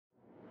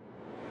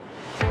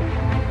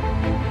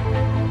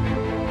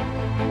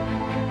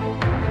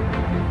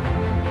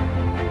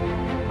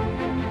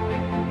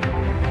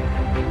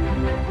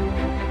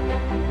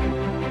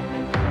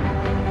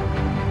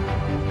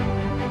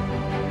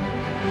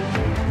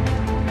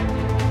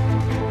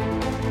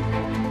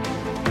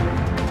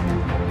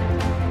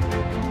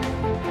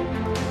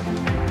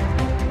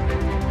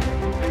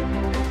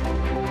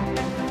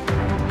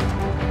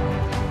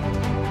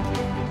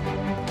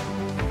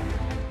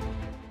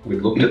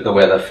at the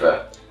weather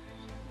for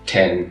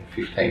 10,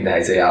 15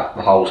 days out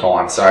the whole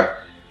time. So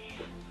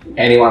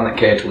anyone that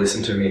cared to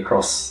listen to me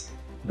across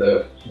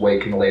the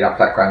week in the lead up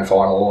to that grand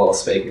final, all I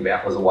was speaking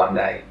about was a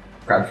one-day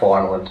grand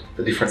final and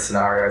the different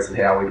scenarios and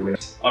how we'd win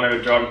it. I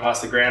remember driving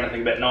past the ground, I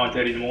think about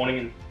 9:30 in the morning,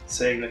 and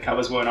seeing the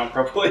covers weren't on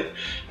properly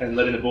and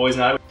letting the boys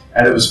know.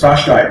 And it was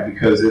frustrating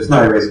because there's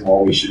no reason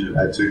why we shouldn't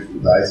have had 2 full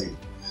days in.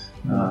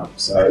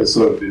 So it's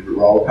sort of a bit of a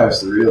roller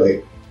coaster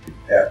really,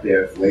 out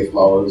there with leaf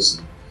blowers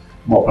and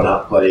mopping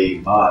up bloody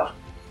mud,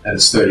 and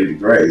it's 30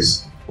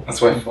 degrees.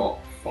 That's where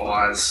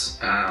Fires,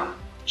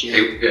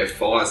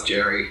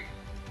 Jerry,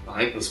 I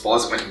think it was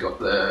Fires that went and got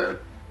the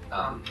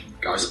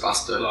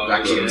Ghostbuster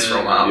vacuums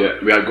from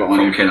we had got one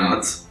from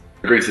Kennards.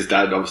 Greece's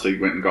dad obviously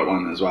went and got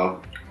one as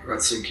well.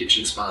 Got some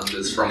kitchen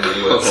sponges from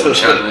the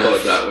channel.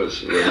 That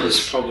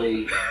was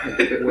probably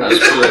that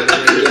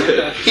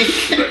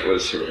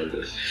was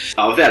horrendous.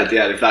 Without a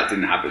doubt, if that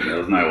didn't happen, there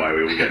was no way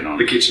we were getting on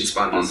the kitchen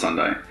sponges on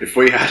Sunday. If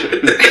we had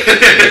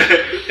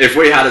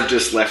have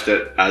just left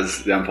it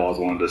as the umpires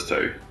wanted us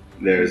to,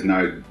 there is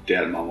no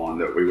doubt in my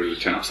mind that we would have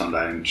turned up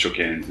Sunday and shook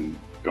hands and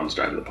gone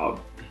straight to the pub.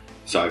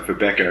 So for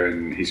Becker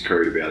and his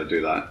crew to be able to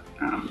do that,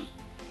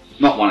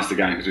 not won us the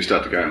game because we still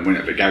had to go and win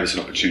it, but gave us an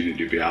opportunity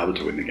to be able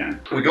to win the game.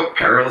 We got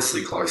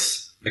perilously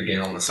close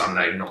again on the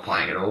Sunday, not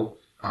playing at all.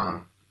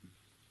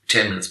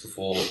 10 minutes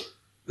before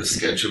the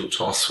scheduled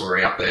toss, we were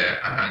out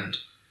there, and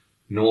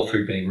North,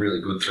 who'd been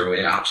really good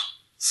throughout,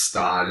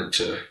 started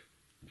to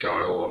go,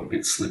 oh, I'm a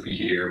bit slippy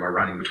here, am I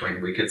running between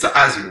wickets?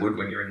 As you would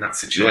when you're in that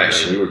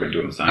situation. Yeah, we would have been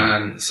doing the same.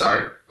 And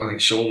so I think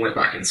Sean went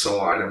back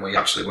inside, and we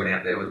actually went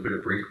out there with a bit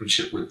of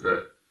brinkmanship with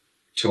the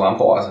 2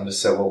 umpires and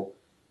just said, well,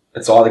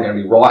 it's either going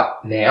to be right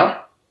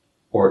now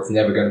or it's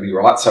never going to be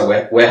right. So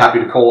we're happy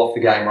to call off the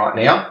game right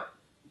now,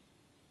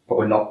 but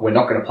we're not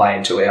going to play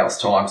in 2 hours'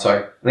 time.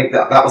 So I think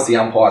that was the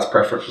umpire's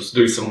preference, was to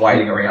do some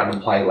waiting around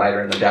and play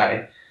later in the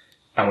day.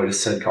 And we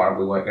just said kind of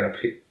we weren't going to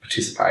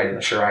participate in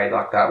a charade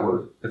like that.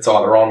 It's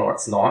either on or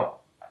it's not.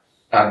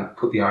 And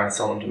put the onus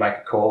on them to make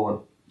a call,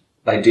 and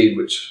they did,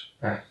 which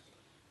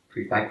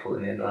pretty thankful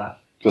in the end of that.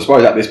 So I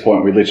suppose at this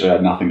point we literally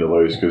had nothing to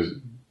lose because,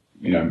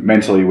 you know,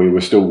 mentally we were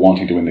still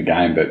wanting to win the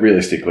game, but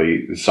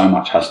realistically so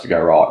much has to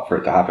go right for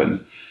it to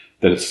happen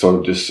that it's sort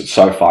of just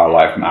so far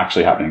away from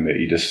actually happening that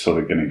you're just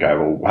sort of going to go,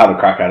 well, we'll have a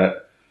crack at it.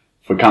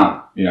 If we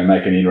can't, you know,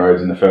 make any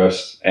inroads in the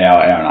first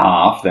hour and a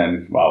half,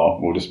 then, well,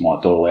 we'll just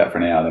might dawdle out for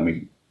an hour,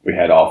 then we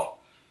head off.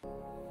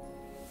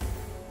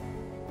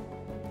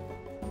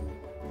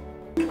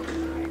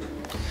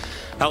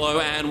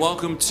 Hello and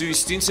welcome to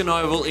Stinson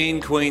Oval in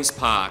Queen's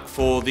Park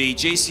for the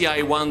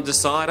GCA 1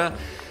 decider.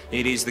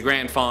 It is the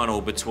grand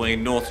final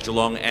between North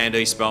Geelong and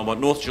East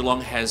Belmont. North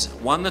Geelong has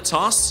won the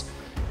toss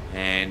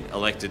and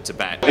elected to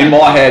bat. In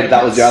my head,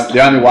 that was the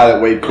only way that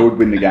we could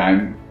win the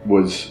game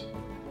was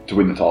to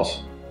win the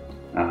toss.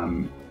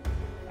 And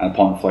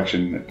upon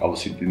reflection, it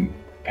obviously didn't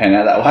pan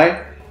out that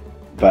way.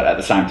 But at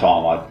the same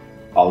time,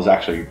 I was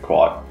actually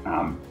quite,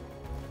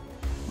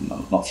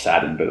 not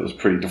saddened, but it was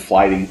pretty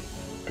deflating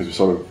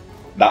because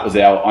that was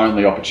our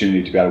only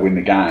opportunity to be able to win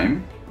the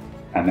game.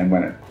 And then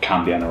when it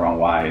came down the wrong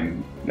way,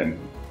 and then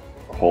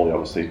Hawley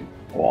obviously,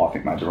 I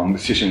think made the wrong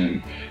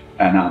decision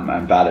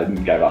and batted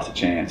and gave us a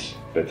chance.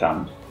 But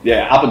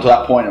yeah, up until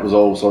that point it was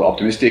all sort of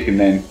optimistic, and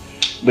then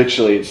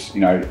literally it's,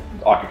 you know,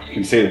 I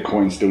can see the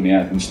coin still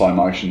now in slow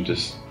motion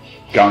just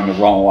going the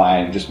wrong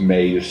way and just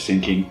me just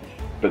sinking.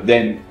 But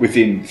then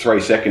within 3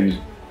 seconds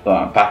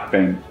back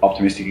being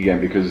optimistic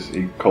again because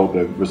he called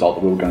the result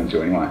that we were going to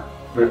do anyway.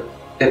 But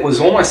it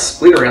was almost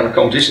split around the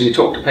competition. You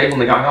talk to people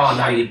and they're going, oh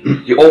no,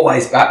 you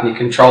always bat and you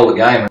control the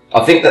game.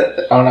 I think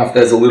that, I don't know if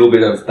there's a little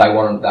bit of, they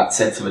wanted that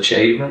sense of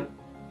achievement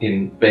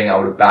in being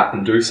able to bat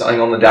and do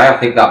something on the day. I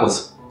think that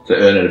was to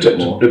earn it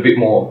a bit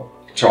more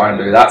to try and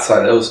do that.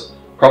 So there was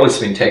probably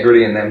some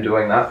integrity in them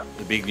doing that.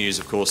 The big news,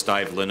 of course,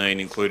 Dave Lenine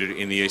included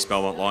in the East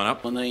Belmont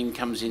lineup. Lenine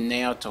comes in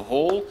now to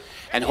Hall,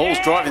 and Hall's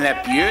driving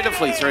that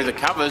beautifully through the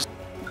covers.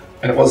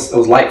 And it was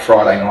late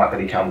Friday night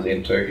that he comes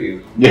in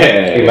too.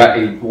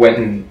 He went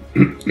and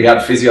he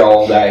had physio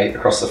all day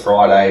across the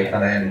Friday,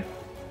 and then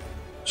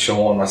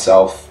Sean,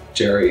 myself,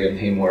 Jerry and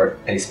him were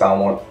at East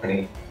Belmont, and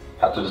he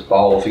had to just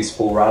bowl off his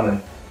full run.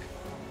 And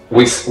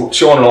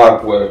Sean and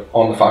I were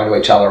on the phone to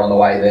each other on the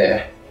way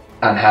there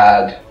and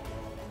had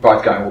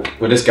both going, well,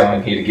 we're just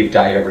going here to give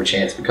Dave every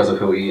chance because of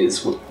who he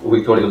is.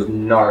 We thought he was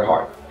no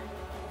hope.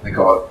 I think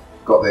I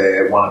got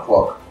there at 1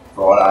 o'clock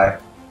Friday,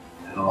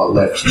 and I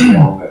left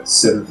Geelong at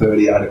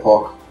 7:30, 8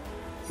 o'clock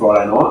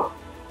Friday night,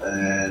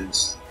 and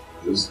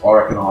it was, I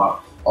reckon I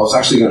was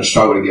actually going to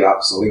struggle to get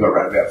up, so I think I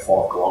ran about 5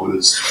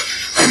 kilometres.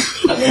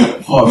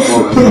 5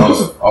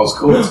 kilometres, I was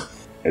cooked.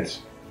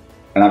 It's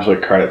an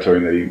absolute credit to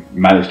him that he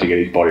managed to get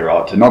his body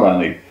right to not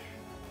only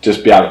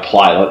just be able to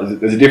play. Like,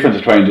 there's a difference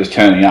between just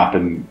turning up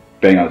and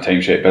being on the team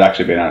sheet, but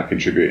actually being able to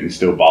contribute and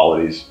still bowl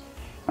at his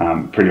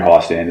pretty high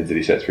standards that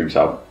he sets for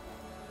himself.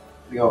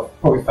 I think I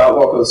probably felt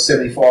like I was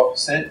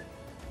 75%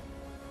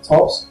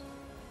 tops.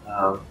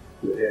 But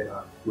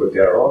yeah, worked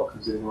out right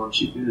because everyone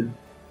chipped in.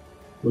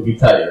 We can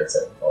tell you're at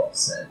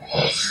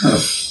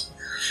 75%.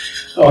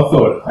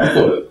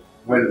 thought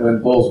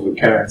when balls were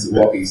carrying to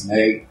Lockie's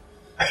knee,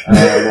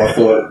 I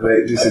thought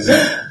this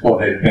isn't what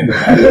they'd been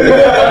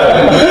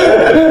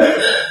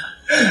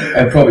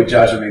and probably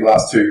judging me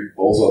last two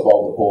balls I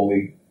bowled to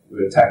Hawley, we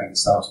were attacking the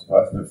stumps and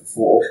both went for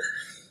 4.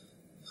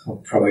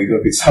 I'm probably got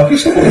a bit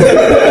selfish.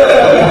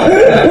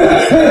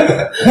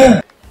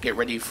 Get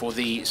ready for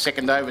the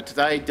second over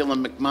today.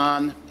 Dylan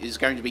McMahon is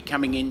going to be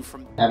coming in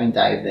from... Having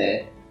Dave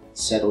there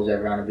settles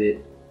everyone a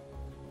bit,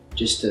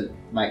 just to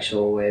make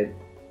sure we're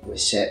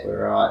set,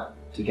 we're right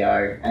to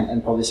go,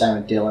 and probably the same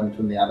with Dylan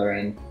from the other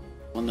end.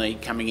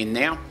 Coming in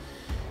now,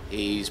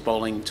 he's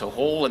bowling to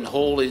Hall, and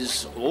Hall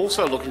is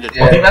also looking to...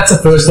 I think that's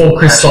the first ball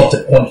Chris stopped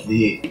at point for the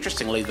year.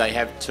 Interestingly, they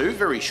have 2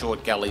 very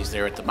short gullies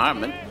there at the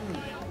moment.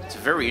 It's a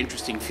very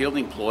interesting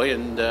fielding ploy,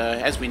 and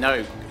as we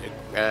know,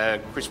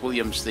 Chris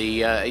Williams,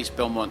 the East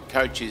Belmont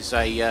coach, is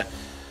a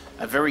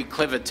very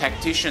clever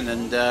tactician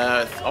and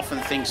often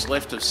thinks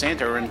left of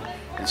centre, and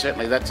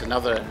certainly that's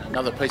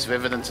another piece of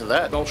evidence of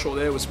that. Belshore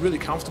there was really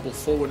comfortable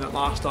forward in that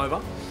last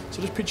over, so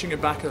just pitching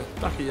it back a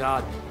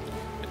yard.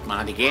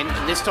 McMahon again,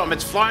 and this time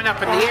it's flown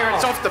up in the air,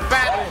 it's off the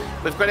bat.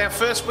 We've got our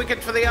first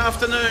wicket for the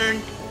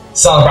afternoon.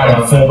 Celebrating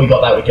before we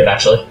got that wicket,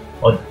 actually.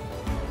 I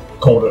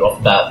called it off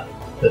the bat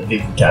that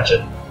Viv would catch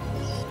it.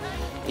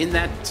 In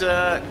that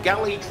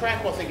gully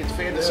trap, I think it's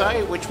fair to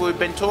say, which we've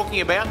been talking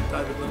about.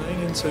 David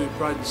Lenine into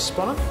Braden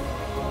Spinner.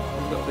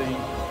 We've got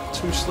the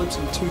 2 slips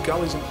and 2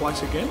 gullies in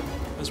place again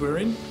as we're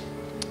in,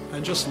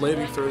 and just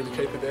leaving through the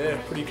keeper there,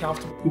 pretty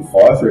comfortable. Good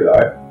fire through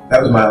though.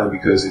 That was mainly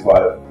because if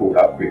I'd have pulled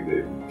up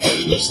quickly, I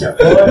would have snapped.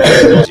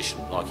 Position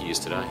like he is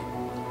today.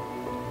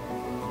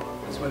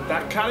 As we're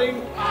back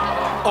cutting.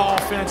 Oh,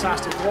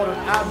 fantastic. What an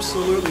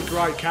absolutely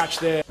great catch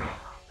there.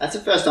 That's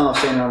the first time I've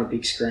seen it on a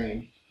big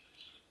screen.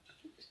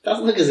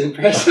 Doesn't look as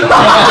impressive. When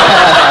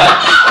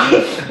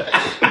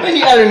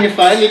you had it on your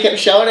phone, you kept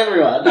showing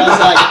everyone. I was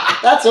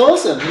like, that's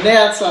awesome.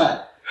 Now it's like...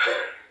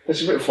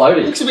 It's a bit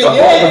floaty. Looks a bit,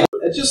 yeah.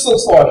 It just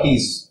looks like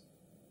he's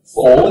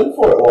falling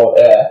for it.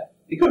 Like,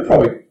 he could have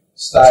probably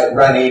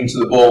ran into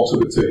the ball,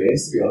 took it 2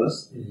 hands, to be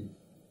honest. Mm-hmm.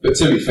 But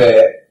to be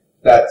fair,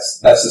 that's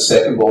the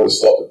second ball he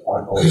stopped at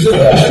point.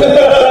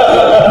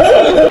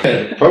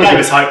 Probably gave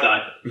us hope though.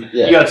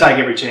 Yeah. You got to take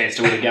every chance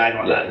to win a game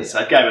like that. So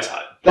it gave us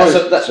hope.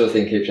 That sort of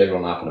thing keeps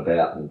everyone up and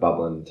about and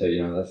bubbling too.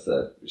 You know, that's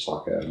it's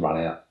like a run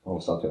out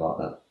or something like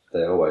that.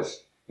 They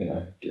always, get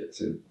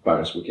a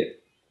bonus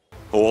wicket.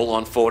 Hall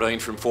on 14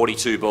 from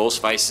 42 balls,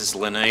 faces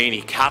Lenine.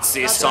 He cuts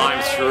this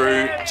time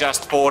through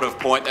just forward of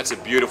point. That's a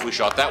beautiful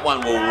shot. That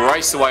one will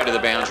race away to the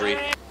boundary.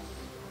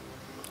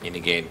 In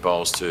again,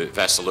 bowls to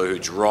Vassalou, who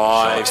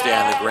drives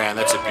down the ground.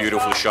 That's a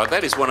beautiful shot.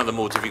 That is one of the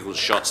more difficult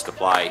shots to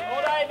play,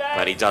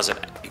 but he does it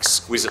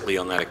exquisitely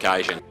on that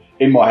occasion.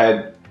 In my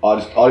head, I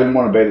didn't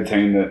want to be the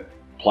team that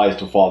plays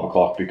till 5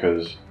 o'clock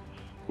because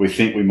we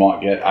think we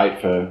might get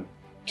 8 for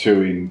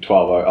 2 in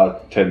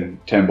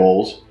 10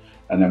 balls,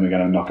 and then we're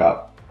going to knock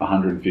up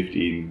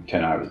 150 in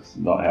 10 overs.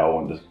 Not how I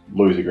want to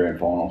lose a grand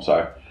final.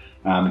 So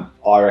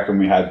I reckon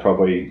we had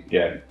probably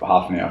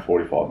half an hour,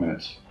 45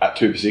 minutes at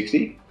 2 for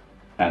 60,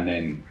 and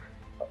then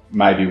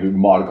maybe we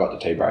might have got the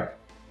tea break,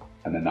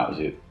 and then that was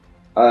it.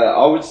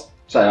 I would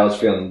say I was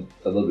feeling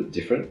a little bit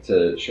different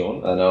to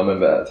Sean, and I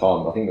remember at the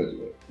time, I think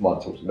we might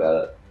have talked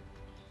about it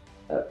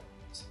at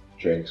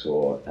drinks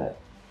or at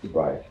the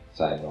break,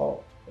 saying,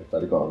 if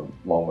they'd have gone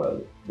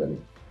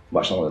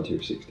much longer than 2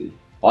 for 60.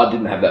 I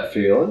didn't have that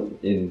feeling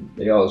in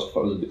me. I was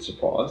a bit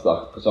surprised,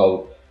 because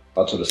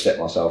I'd sort of set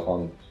myself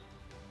on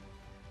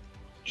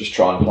just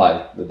trying to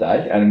play the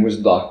day, and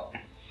was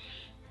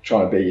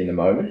trying to be in the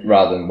moment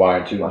rather than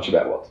worrying too much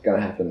about what's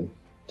going to happen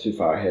too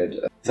far ahead.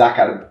 Zach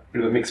had a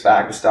bit of a mixed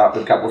bag to start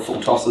with, a couple of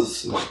full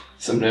tosses,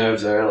 some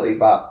nerves early,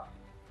 but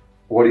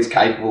what he's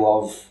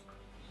capable of,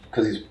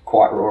 because he's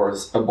quite raw,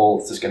 is a ball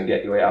that's just going to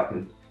get you out.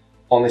 And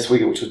on this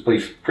wicket, which was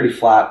pretty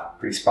flat,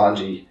 pretty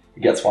spongy,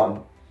 he gets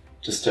one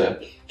just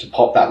to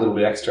pop that little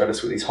bit extra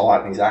just with his height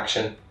and his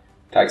action,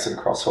 takes it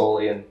across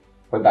Hawley, and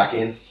we're back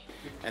in.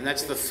 And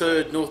that's the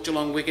 3rd North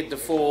Geelong wicket to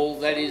fall.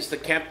 That is the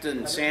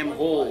captain, Sam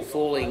Hall,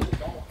 falling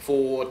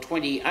for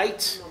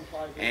 28.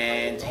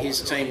 And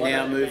his team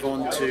now move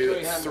on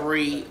to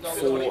 3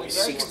 for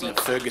 60.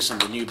 Ferguson,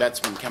 the new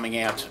batsman, coming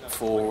out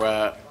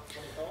for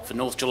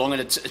North Geelong,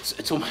 and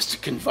it's almost a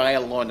conveyor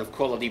line of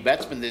quality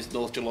batsmen, this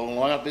North Geelong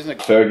lineup, isn't it?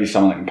 Fergie's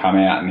someone that can come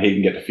out and he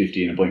can get to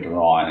 50 in a blink of an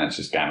eye, and it's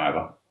just game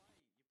over.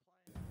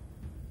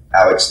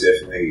 Alex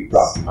definitely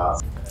roughed him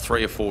up.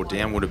 3 or 4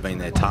 down would have been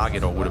their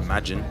target, I would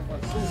imagine.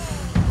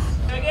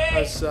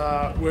 As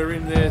we're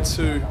in there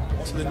to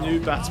the new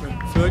batsman,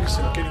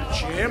 Ferguson, getting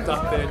jammed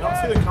up there,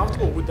 not feeling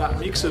comfortable with that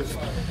mix of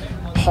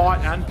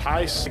height and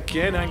pace.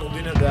 Again, angled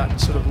in at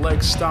that sort of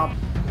leg stump.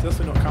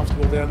 Definitely not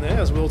comfortable down there,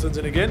 as Wilton's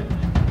in again,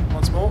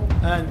 once more.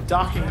 And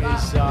ducking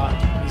is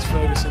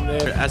Ferguson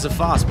there. As a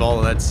fast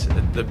bowler, that's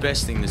the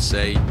best thing to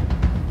see.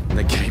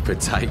 The keeper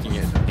taking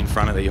it in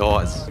front of the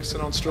eyes.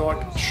 Ferguson on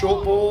strike,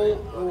 short ball.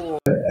 Oh.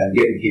 And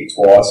getting hit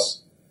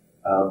twice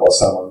by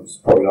someone who's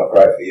probably not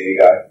great for the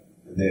ego,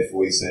 and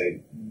therefore he's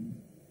seen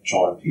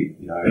try and hit,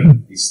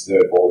 his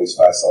 3rd ball, his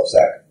face off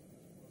Zach.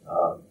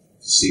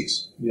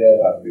 6. Yeah.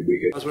 That'd be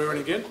wicked. As we're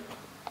in again.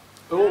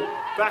 Oh,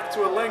 back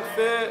to a length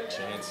there.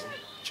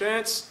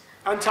 Chance.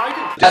 And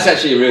taken. That's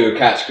actually a really good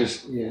catch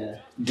because Yeah.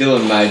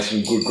 Dylan made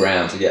some good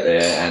ground to get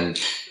there, and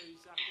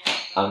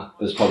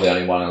there's probably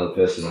only one other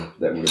person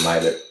that would have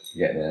made it to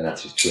get there, and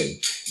that's his twin.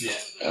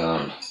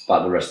 Yeah.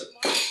 But the rest,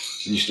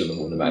 you still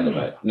wouldn't have made it,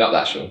 mate. Not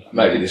that sure.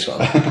 Maybe this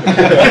one.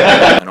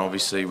 And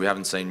obviously we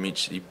haven't seen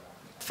Mitch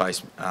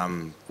face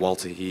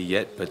Walter here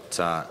yet, but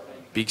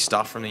big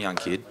stuff from the young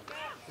kid.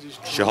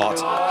 Shot.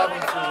 Driving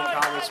through the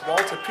covers.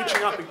 Walter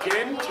pitching up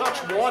again,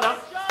 touch wider,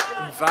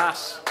 and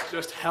Vass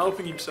just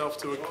helping himself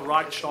to a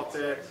great shot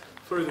there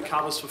through the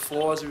covers for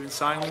 4, as we've been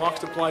saying. Likes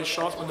to play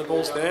shots when the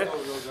ball's there.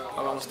 That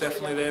one was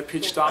definitely there,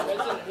 pitched up.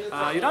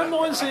 You don't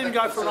mind seeing him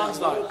go for runs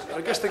though.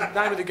 I guess the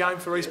name of the game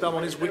for East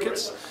Belmont is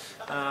wickets.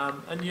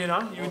 And you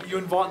know, you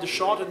invite the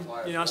shot, and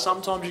you know,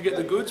 sometimes you get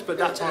the goods, but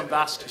that time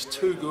Vass just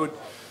too good.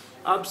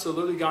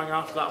 Absolutely going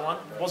after that one.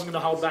 Wasn't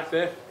going to hold back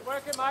there.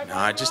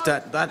 No, just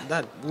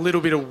that little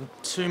bit of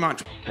too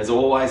much. There's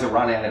always a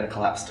run out in a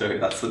collapse too.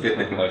 That's the bit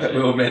that we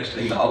were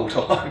mentioning the whole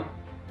time.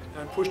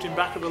 And pushed him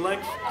back to the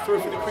length. Through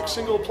for the quick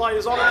single.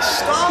 Players on at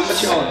the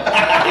start.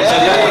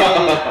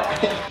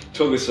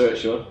 Talk us through it,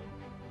 Sean.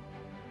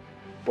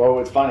 Well,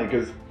 it's funny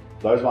because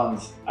those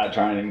ones at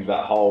training,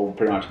 that whole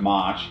pretty much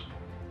March,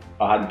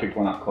 I hadn't picked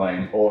one up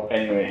clean or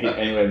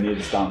anywhere near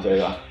the stumps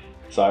either.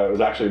 So it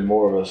was actually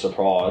more of a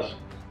surprise.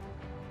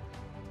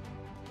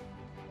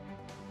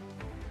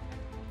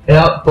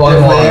 Out by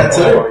line.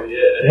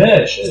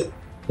 Yeah, shit.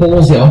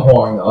 Ballsy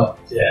umpiring though.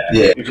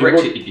 Yeah.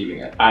 Direct hit you're giving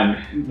it.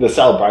 And the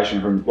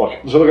celebration from, like,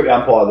 so look at the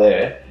umpire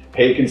there.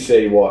 He can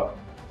see what,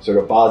 so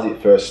we've got Barzy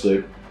at first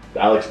sloop,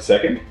 Alex at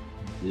second.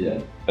 Yeah.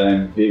 And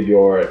then Viv,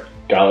 you're at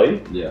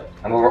gully. Yeah.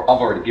 And I've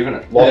already given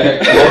it.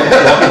 Locky's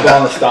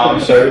on the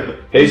stump. So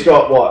he's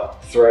got,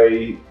 what,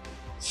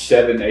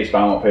 7 East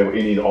Belmont people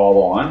in his eye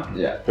line.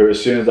 Yeah. Who,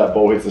 as soon as that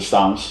ball hits the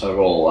stumps, They're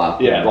all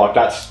up. yeah, like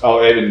that's,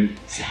 even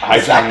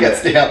H Zach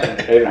gets down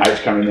there. even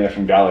H coming there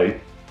from gully,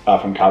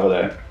 from cover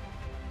there.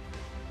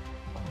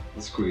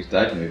 That's the quickest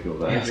day to move your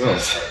day as well.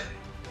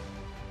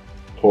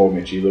 Poor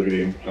Mitchy, look at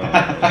him.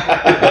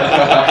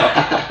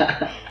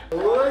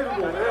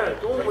 Unbelievable there.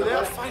 Going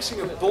without facing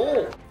a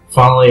ball.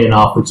 Funnily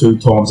enough, the 2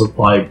 times I've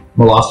played,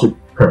 my last 2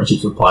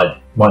 premierships I've played,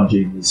 1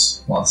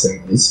 juniors, 1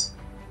 seniors.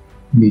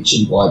 Mitch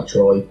and Blake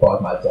Troy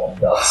both made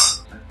diamond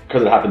dusts.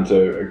 Because it happened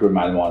to a good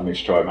mate of mine,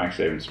 Mitch Troy, makes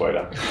it even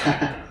sweeter.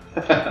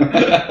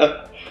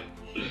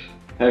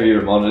 Have you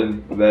reminded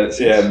him about it?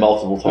 Yeah,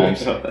 multiple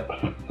times.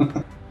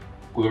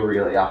 We were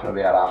really up and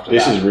about after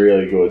This that. is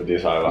really good,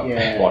 this over.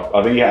 Yeah. Like,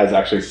 I think he has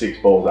actually 6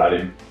 balls at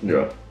him.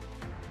 Yeah.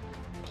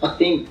 I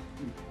think,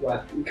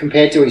 like,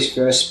 compared to his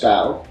first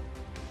spell,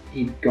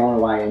 he'd gone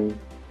away and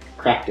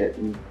cracked it,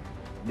 and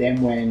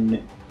then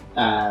when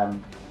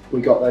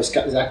Zach got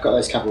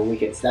those couple of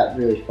wickets, that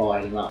really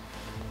fired him up.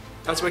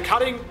 As we're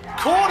cutting,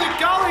 corner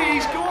gully,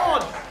 he's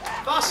gone.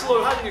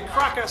 Vassalou having a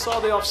crack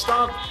outside the off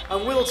stump,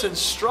 and Wilton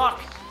struck.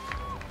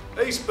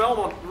 East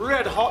Belmont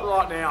red hot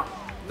right now.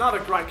 Another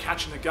great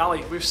catch in the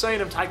gully. We've seen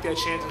them take their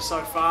chances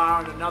so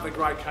far, and another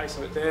great case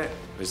of it there.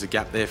 There's a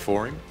gap there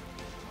for him.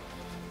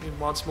 In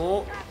once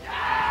more.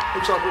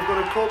 Looks like we've got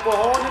a caught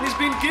behind, and he's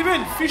been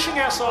given. Fishing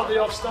outside the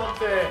off stump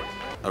there.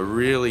 A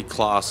really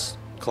class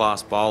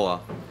bowler.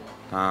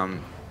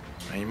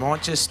 He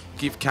might just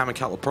give Cam a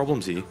couple of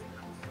problems here.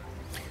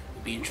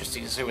 It'll be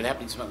interesting to see what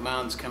happens.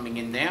 McMahon's coming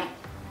in now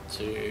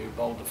to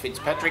bowl to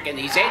Fitzpatrick, and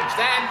he's edged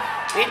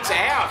that. It's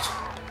out.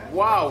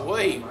 Wow,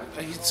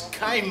 it's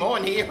came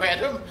on here,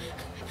 Adam.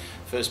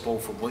 First ball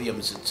from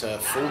Williams. It's a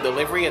full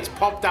delivery. It's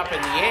popped up in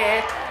the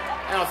air,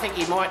 and I think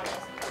he might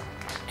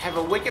have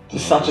a wicket.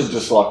 It's such a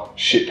just like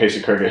shit piece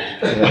of cricket.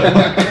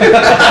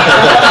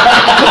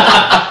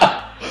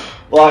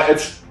 Like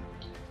it's.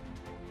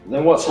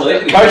 Then what's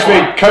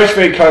Coach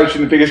v coach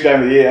in the biggest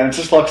game of the year, and it's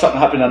just like something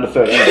happened under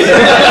 13.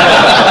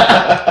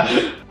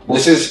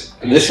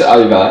 This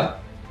over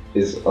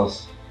is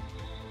us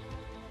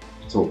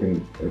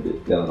talking a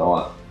bit the other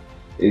night.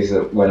 Is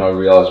that when I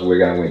realised we're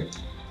going to win.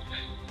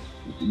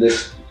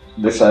 This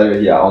over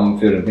here, I'm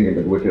feeling thinking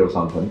of a wicket or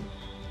something,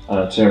 and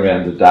I turned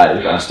around to Dave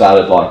and I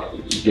started like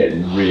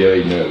getting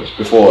really nervous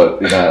before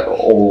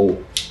all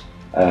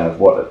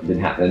what had been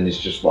happening is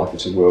just like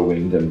it's a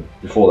whirlwind, and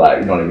before that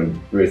you're not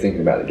even really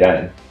thinking about the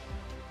game,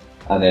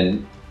 and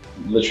then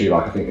literally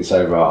like I think it's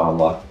over, I'm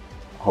like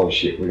holy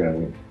shit we're going to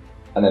win,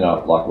 and then I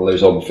like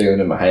lose all my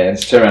feeling in my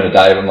hands, turn around to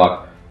Dave, I'm like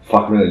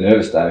fuck I'm really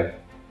nervous Dave,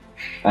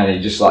 and he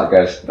just like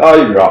goes oh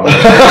you're right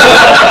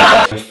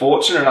mate. We're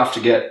fortunate enough to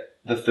get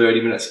the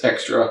 30 minutes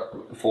extra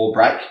before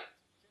break,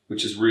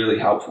 which is really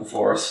helpful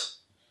for us,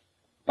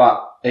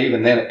 but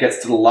even then it gets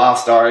to the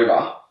last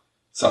over.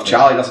 So if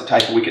Charlie doesn't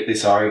take a wicket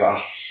this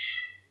over,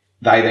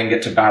 they then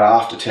get to bat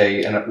after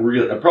tea, and that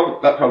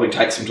probably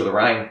takes them to the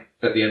rain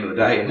at the end of the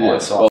day in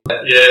hindsight.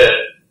 Yeah,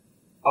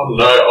 I don't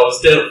know. I was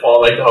scared of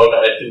fine leg the whole day.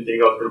 I didn't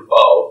think I was going to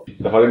bowl.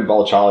 If I didn't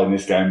bowl Charlie in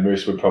this game,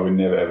 Moose would probably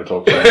never ever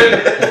talk to me.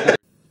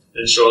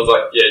 And Sean's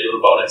like, yeah, you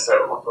want to bowl next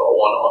over? I'm like, oh,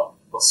 why not?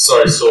 I was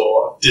so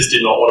sore. I just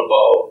did not want to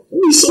bowl. Where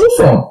are you sore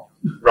from?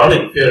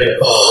 Running, fielding at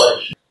far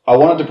away. I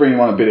wanted to bring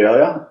him on a bit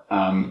earlier,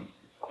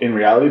 in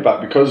reality,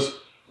 but because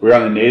we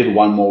only needed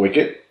one more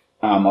wicket,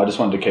 I just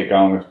wanted to keep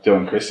going with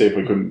Dylan Chris, see if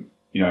we couldn't,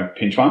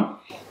 pinch one.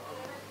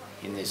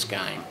 In this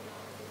game.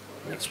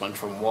 Next one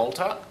from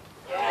Walter.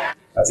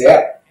 That's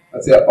out.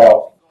 That's out,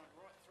 Bob.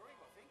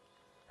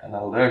 And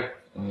that'll do.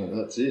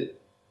 That's it.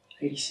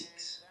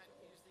 86.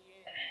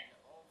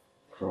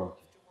 Crikey.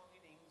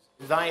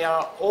 They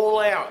are all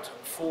out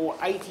for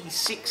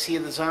 86 here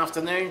this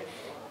afternoon.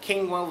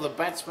 Kingwell, the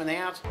batsman,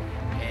 out.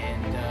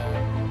 And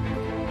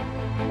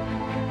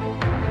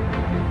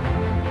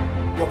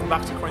Welcome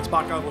back to Queen's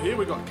Park Oval here.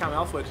 We've got Cam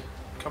Alfred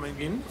coming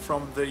in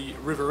from the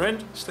river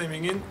end,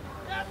 steaming in.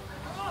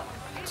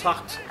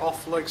 Tucked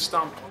off leg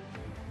stump.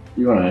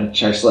 You want to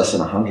chase less than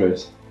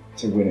 100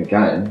 to win a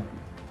game,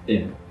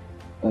 and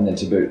then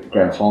to boot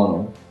grand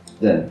final,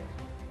 then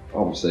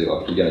obviously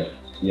you're gonna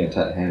take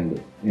the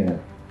hand,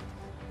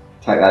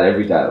 take that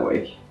every day of the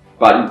week.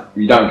 But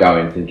you don't go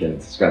in thinking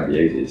it's going to be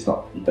easy.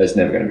 It's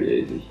never going to be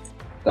easy.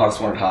 I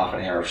just wanted half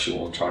an hour of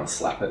Sean trying to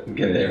slap it and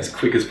get there as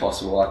quick as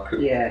possible.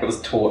 Yeah. It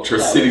was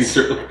torturous sitting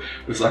through.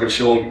 It was like if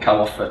Sean can come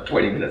off for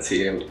 20 minutes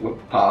here, we're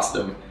past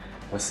him,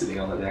 we're sitting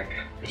on the deck.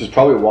 Which is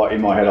probably what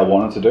in my head I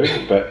wanted to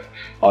do, but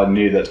I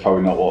knew that's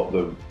probably not what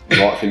the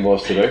right thing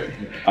was to do.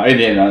 In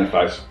the end, I only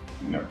faced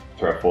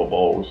 3 or 4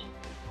 balls.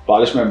 But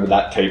I just remember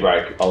that tea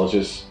break.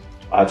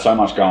 I had so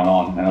much going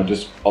on, and I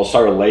was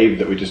so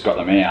relieved that we just got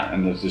them out.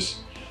 And there's just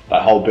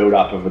that whole build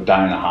up of a day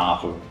and a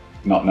half of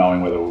not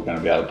knowing whether we were going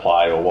to be able to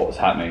play or what was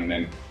happening. And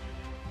then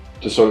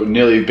just sort of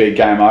nearly be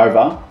game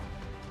over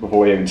before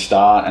we even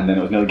start, and then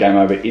it was nearly game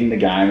over in the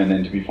game, and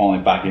then to be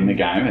finally back in the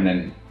game, and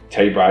then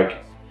tea break. I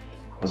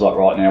was like,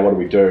 right now, what do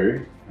we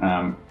do?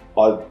 I've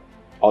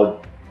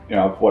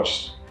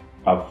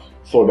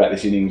thought about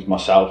this innings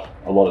myself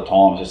a lot of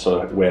times, just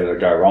sort of where did it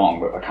go wrong,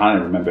 but I can't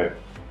even remember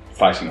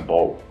facing a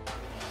ball.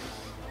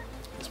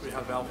 As we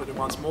have Alfred in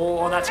once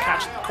more, and that's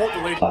caught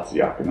the lead. That's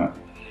yuck, isn't it?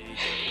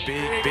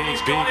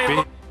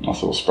 Big. Nice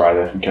little spray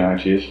there from Keno,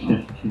 cheers.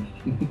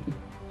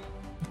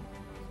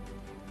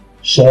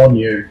 Sean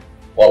knew,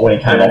 when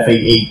he came off,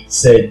 he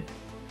said,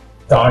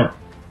 that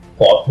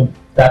ball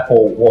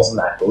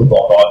wasn't that good,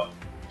 I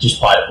just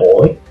played it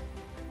poorly.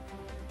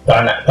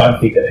 Don't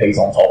think that he's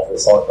on top of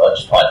this, I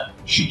just played a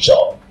shit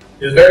shot.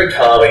 It was very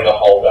calming the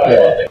whole day,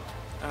 I think.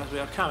 As we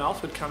have Cam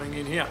Alfred coming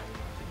in here.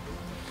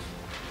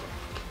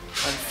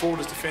 And Ford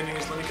is defending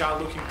his Lineker,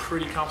 looking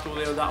pretty comfortable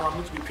there with that one.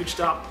 Looks to be pitched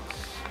up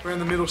around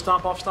the middle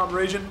stump, off stump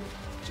region.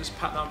 Just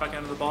patting that back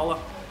out of the bowler.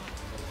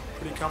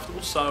 Pretty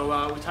comfortable. So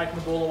we're taking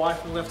the ball away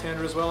from the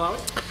left-hander as well, are we?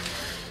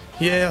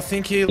 Yeah, I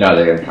think they're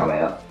going to come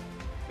out.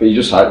 But you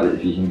just hope that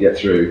if you can get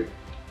through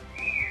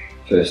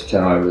first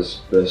 10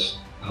 overs, first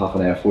half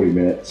an hour, 40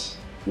 minutes,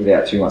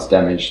 without too much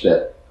damage,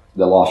 that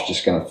the life's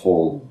just going to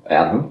fall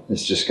out of them.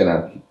 It's just going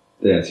to,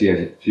 their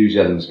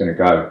enthusiasm's going to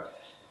go,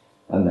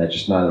 and they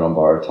just know they're on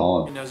borrowed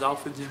time. And there's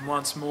Alfred's in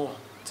once more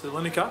to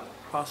Lineker,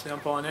 past the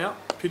umpire now,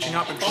 pitching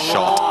up and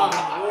shot.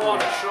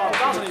 What a shot!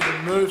 Doesn't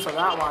even move for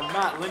that one,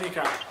 Matt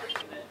Lineker.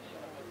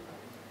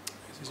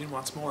 He's in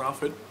once more,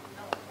 Alfred.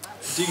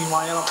 Digging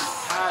way out off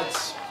his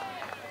pads.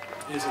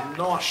 There's a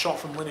nice shot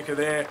from Lineker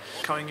there,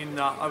 coming in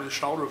over the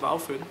shoulder of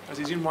Alfred as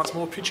he's in once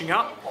more, pitching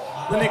up.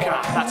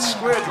 Lineker, that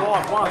square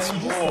drive once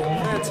more.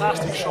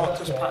 Fantastic shot,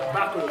 just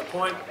backward at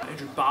point.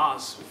 Andrew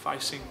Bars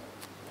facing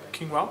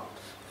Kingwell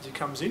as he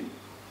comes in.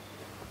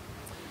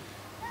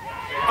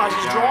 As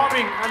he's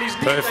driving and he's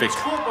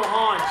caught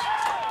behind.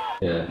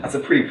 Yeah, that's a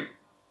pretty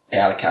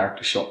out of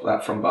character shot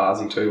that from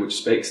Barsy too, which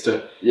speaks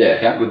to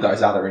how good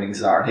those other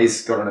innings are. And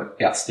he's got an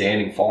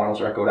outstanding finals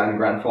record and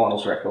grand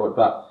finals record,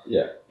 but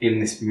in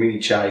this mini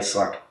chase,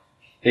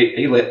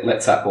 he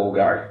lets that ball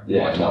go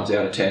 9 times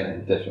out of 10.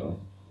 And definitely.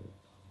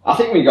 I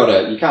think you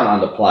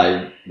can't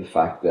underplay the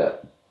fact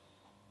that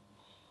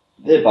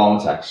their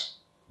bowling attack's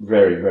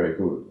very, very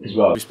good as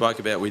well. We spoke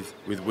about with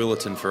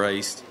Willerton for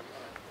East.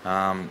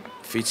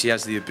 Fitzy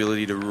has the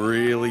ability to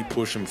really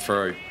push them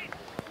through.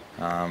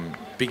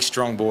 Big,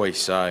 strong boy,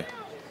 so...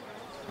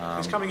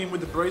 he's coming in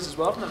with the breeze as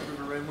well from that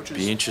river end, which is...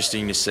 Be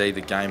interesting to see the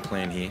game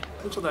plan here.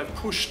 Looks like they've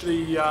pushed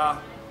the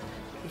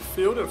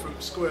fielder from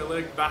square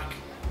leg back.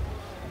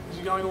 Is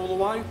he going all the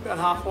way? About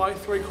halfway,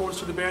 3/4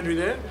 to the boundary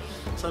there.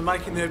 So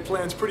making their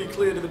plans pretty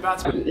clear to the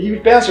batsman. He was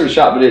bouncing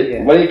sharp, but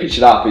when he pitched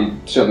it up, he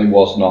certainly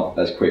was not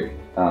as quick.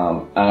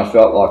 And I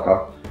felt like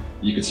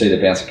you could see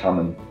the bouncer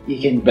coming. You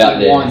can about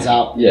there. winds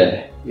up.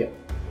 Yeah.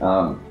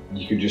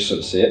 You could just sort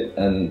of see it,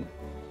 and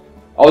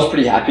I was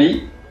pretty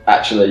happy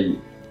actually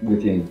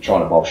with him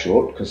trying to bowl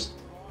short, because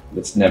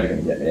it's never going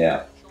to get me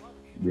out,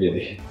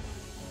 really.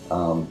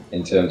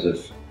 In terms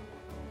of,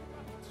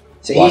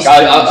 so I've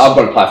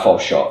got to play a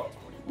false shot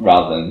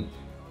rather than,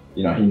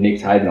 he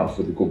nicked Hayden off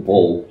with a good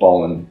ball,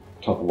 bowling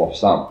top of off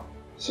stump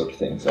sort of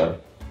thing. So,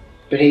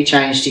 but he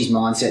changed his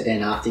mindset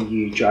then after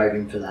you drove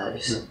him for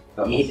those.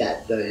 You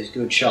hit those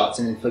good shots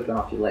and then flicked one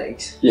off your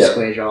legs.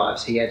 Square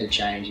drives. He had to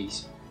change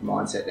his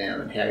mindset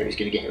down and how he was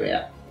going to get you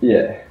out.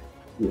 Yeah.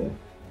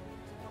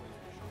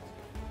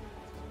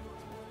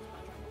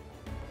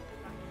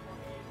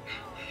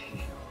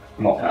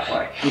 Not that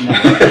way.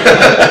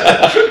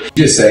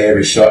 Just say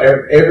every shot,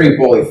 every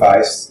ball he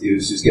faced, he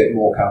was just getting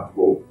more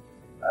comfortable.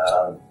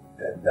 I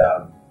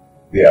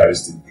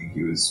just didn't think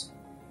he was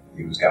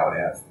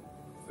going out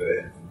for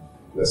anything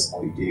less than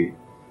what he did.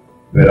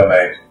 But I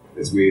mean,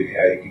 it's weird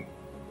how you can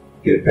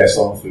get a best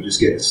on for just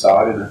getting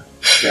started in a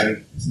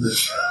game, isn't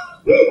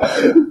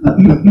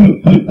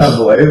it?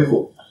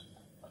 Unbelievable.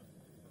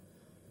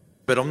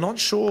 But I'm not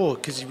sure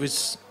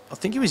because I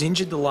think he was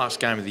injured the last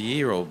game of the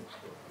year or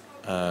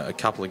a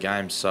couple of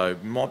games, so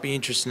it might be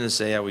interesting to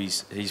see how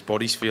his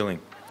body's feeling.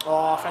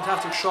 Oh,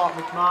 fantastic shot,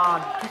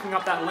 McMahon, picking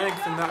up that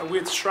length and that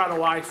width straight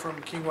away from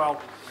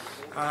Kingwell.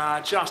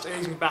 Just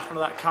easing back onto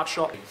that cut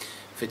shot.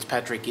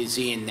 Fitzpatrick is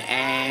in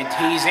and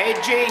he's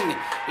edging.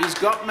 He's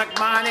got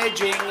McMahon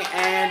edging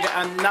and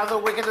another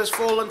wicket has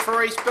fallen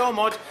for East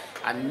Belmont.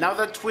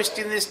 Another twist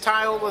in this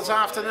tail this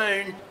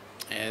afternoon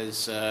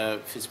as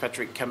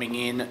Fitzpatrick coming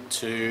in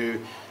to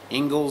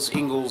Ingles.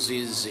 Ingles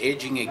is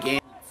edging again.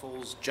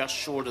 Falls just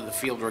short of the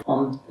fielder.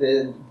 I'm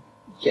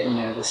getting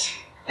nervous.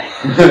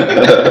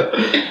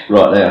 Right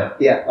now?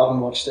 Yeah, I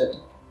haven't watched it.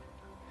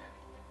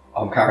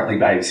 I'm currently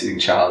babysitting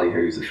Charlie,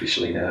 who's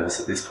officially nervous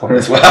at this point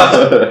as well.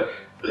 I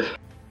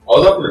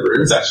was up in the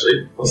rooms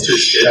actually. I was too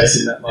scared.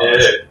 Chasing that mark.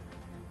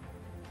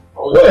 Yeah.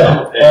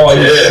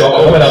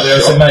 I went up there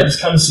and said, mate,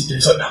 just come and sit down.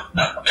 He's like,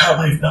 no, I can't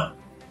leave, no.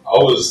 I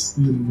was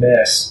a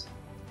mess.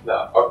 No,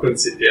 I couldn't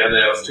sit down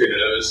there. I was too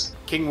nervous.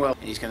 Kingwell,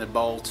 he's going to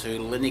bowl to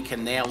Lineker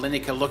now.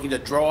 Lineker looking to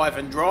drive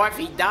and drive.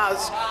 He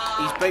does.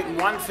 He's beaten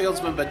one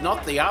fieldsman but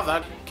not the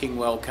other.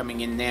 Kingwell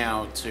coming in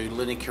now to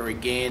Lineker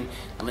again.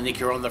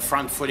 Lineker on the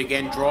front foot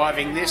again,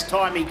 driving. This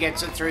time he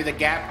gets it through the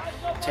gap.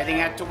 It's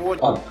heading out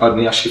towards... I've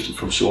now shifted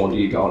from Sean to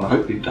you going, I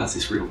hope he does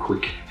this real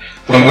quick.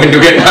 When we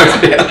get those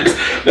boundaries.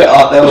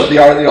 The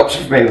only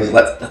option for me was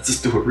let's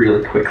just do it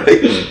really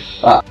quickly.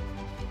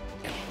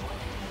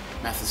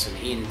 Matheson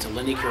in to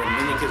Lineker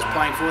and Lineker's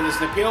playing for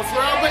this appeal for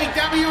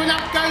LBW and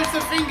up goes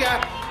the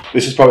finger.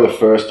 This is probably the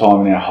first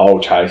time in our whole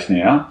chase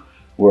now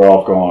where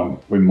I've gone,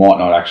 we might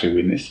not actually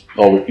win this.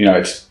 Or,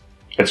 it's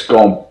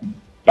gone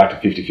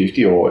back to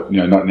 50-50 or,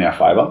 not in our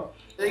favour.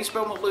 East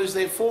Belmont lose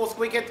their fourth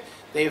wicket.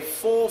 They're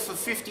 4 for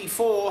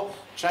 54,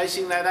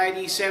 chasing that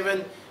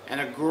 87,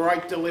 and a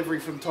great delivery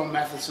from Tom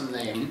Matheson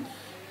there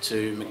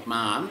to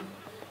McMahon.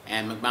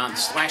 And McMahon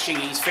slashing,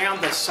 he's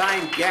found the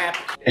same gap.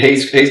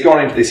 He's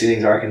gone into this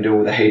innings, I reckon,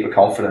 with a heap of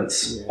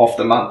confidence off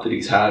the month that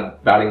he's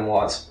had batting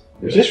wise.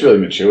 He's just really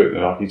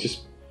mature. He's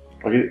just,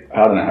 I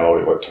don't know how old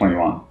he was,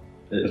 21.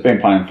 He's been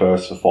playing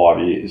first for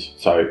 5 years.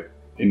 So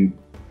in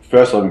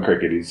first 11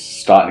 cricket, he's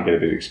starting to get a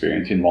bit of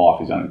experience. In life,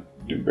 he's only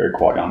very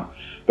quite young.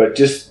 But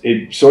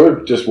he sort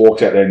of just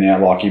walks out there now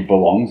like he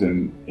belongs,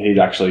 and he's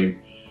actually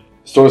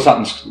sort of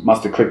something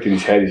must have clicked in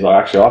his head. He's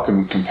like, actually, I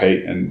can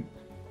compete and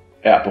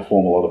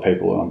outperform a lot of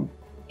people that I'm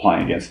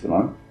playing against at the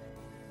moment.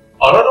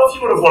 I don't know if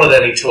you would have wanted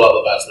any two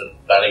other batsmen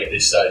batting at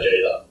this stage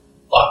either.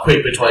 Like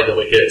quick between the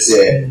wickets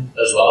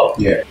as well.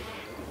 Yeah.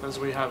 As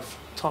we have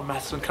Tom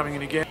Matheson coming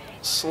in again,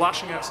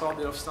 slashing outside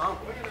the off stump.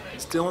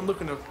 Is Dylan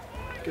looking to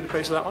get a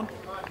piece of that one?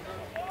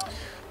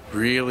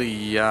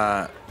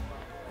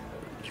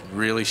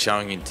 Really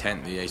showing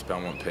intent, the East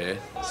Belmont pair.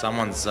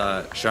 Someone's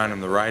showing them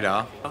the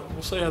radar.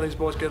 We'll see how these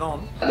boys get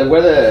on. The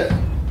weather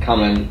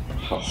coming...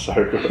 Oh, so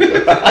good.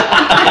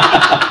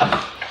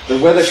 The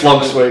weather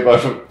Slump sweep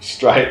over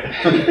straight.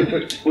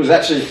 was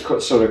actually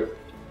sort of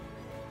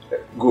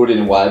good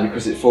in a way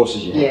because it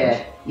forces you.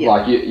 Yeah.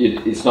 Like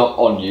it's not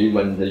on you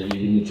when you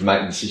need to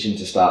make a decision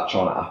to start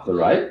trying to up the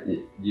rate.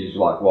 You're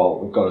like, well,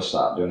 we've got to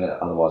start doing it,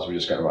 otherwise we're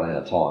just going to run out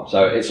of time.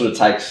 So it sort of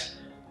takes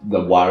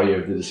the worry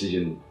of the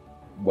decision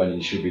when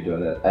you should be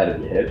doing it out of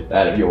your head,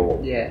 out of your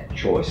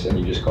choice, and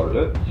you just got to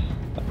do it.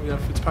 We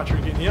have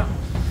Fitzpatrick in here.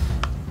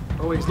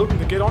 Oh, he's looking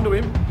to get onto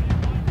him.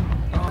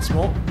 Oh,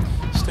 small.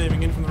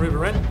 Steaming in from the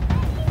river end.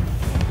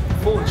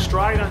 Pulling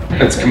straight.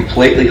 It's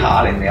completely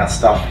hard in our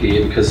stuff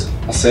here because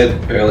I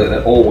said earlier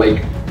that all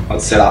week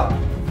I'd set up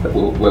that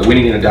we're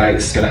winning in a day,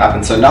 this is going to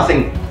happen. So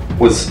nothing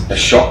was a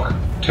shock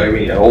to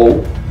me at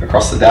all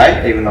across the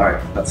day, even though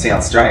that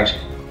sounds strange.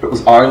 But it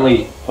was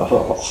only...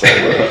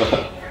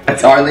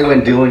 It's only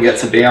when Dylan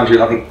gets a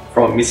boundary, I think,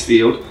 from a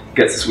misfield,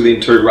 gets us within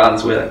 2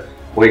 runs,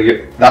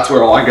 that's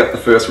where I get the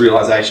first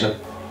realisation of,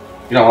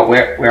 you know what,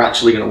 we're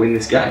actually going to win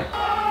this game.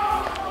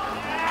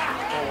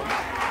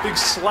 Big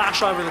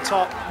slash over the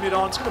top,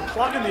 mid-on. It's going to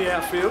plug in the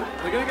outfield.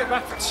 They're going to get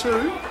back for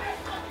 2.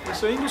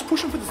 So Ingles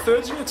pushing for the 3rd.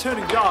 He's going to turn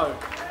and go.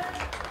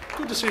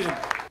 Good decision.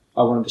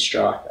 I wanted to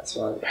strike, that's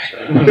why.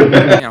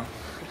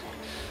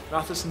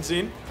 Matheson's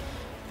in.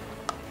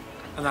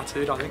 And that's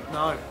it, I think.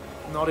 No,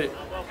 not it.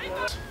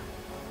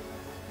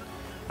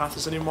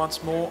 Matheson in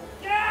once more,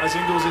 as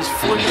Ingles is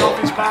flicking off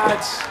his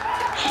pads.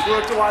 He's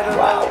worked away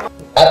to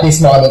At this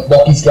moment,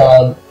 Lockie's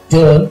going,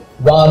 Dylan,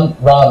 run,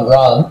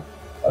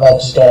 and I've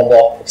just gone,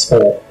 Lock, it's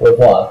 4, we've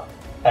won.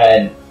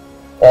 And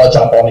I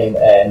jump on him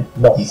and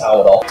knock his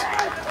helmet off.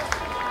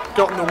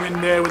 Gotten the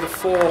win there with a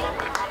 4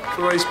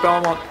 for East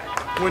Belmont,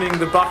 winning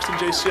the Buxton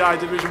GCA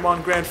Division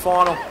 1 Grand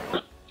Final.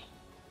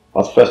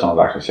 That's the first time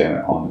I've actually seen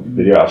it on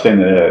video. I've seen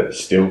the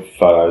still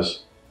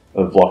photos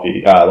of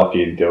Lockie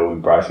and Dill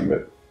embracing,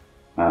 but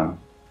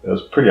it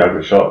was a pretty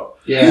ugly shot.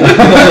 Yeah.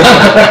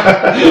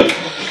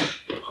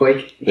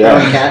 Quick.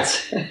 Yeah.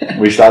 Cats.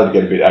 We started to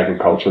get a bit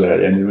agricultural there at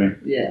the end,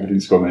 didn't we? Yeah. We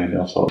didn't score many in the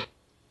offside.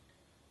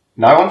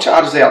 No one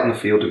charges out in the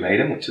field to meet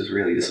him, which is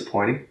really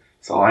disappointing.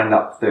 So I ended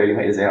up 30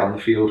 metres out on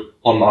the field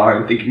on my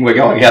own, thinking we're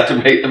going out to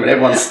meet them, and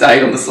everyone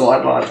stayed on the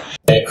sideline.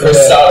 Yeah, Chris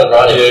started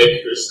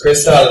running.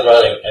 Chris started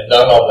running, and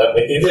no one went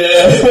with him.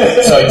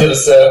 Yeah. So he did a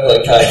circle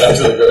and came back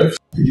to the group.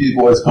 Could you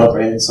boys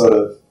comprehend sort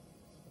of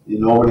the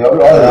enormity of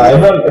it?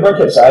 Everyone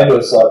kept saying to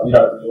us, like, you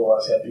don't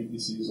realise how big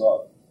this is.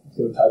 Like, it's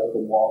going to take like a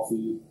while for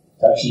you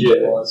to actually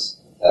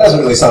realise. That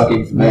hasn't really sunk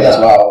in for me as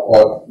well.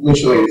 Like,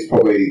 literally, it's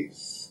probably,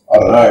 I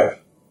don't know,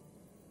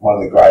 one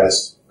of the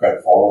greatest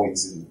grand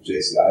followings in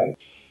GCA.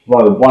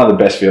 One of the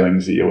best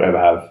feelings that you'll ever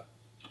have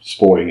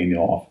sporting in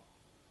your life.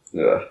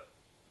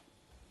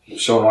 Yeah.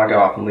 Sean and I go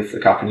up and lift the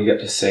cup, and you get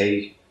to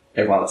see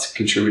everyone that's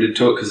contributed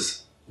to it,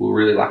 because we're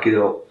really lucky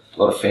that a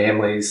lot of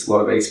families, a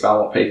lot of East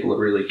Belmont people that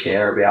really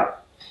care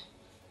about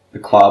the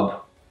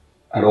club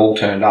had all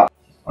turned up.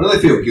 I really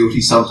feel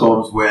guilty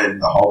sometimes when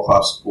the whole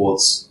club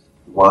supports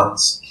the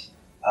ones.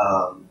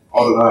 I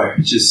don't know.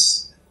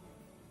 It's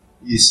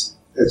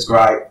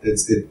great.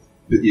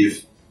 But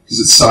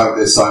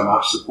there's so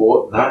much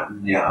support in that,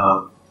 and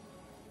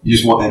you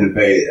just want them to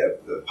be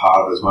a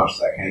part of it as much as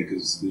they can,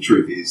 because the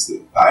truth is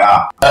that they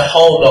are. That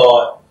whole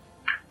night,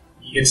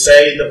 you can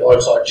see the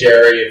blokes like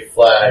Jerry and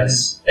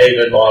Flags,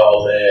 even my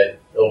old man,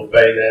 who've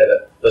been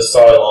there for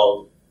so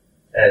long,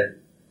 and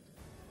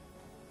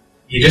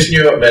you just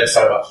knew it meant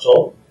so much to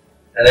them.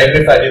 And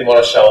even if they didn't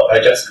want to show it,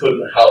 they just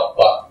couldn't help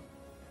but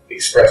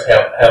express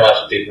how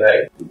much it did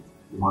mean.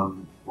 We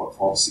won, 5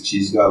 or 6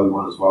 years ago, we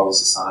won as well, as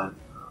the same.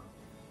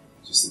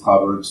 Just the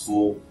club room's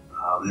full,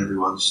 and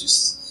everyone's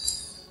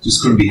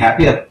just couldn't be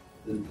happier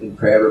and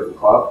prouder of the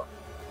club.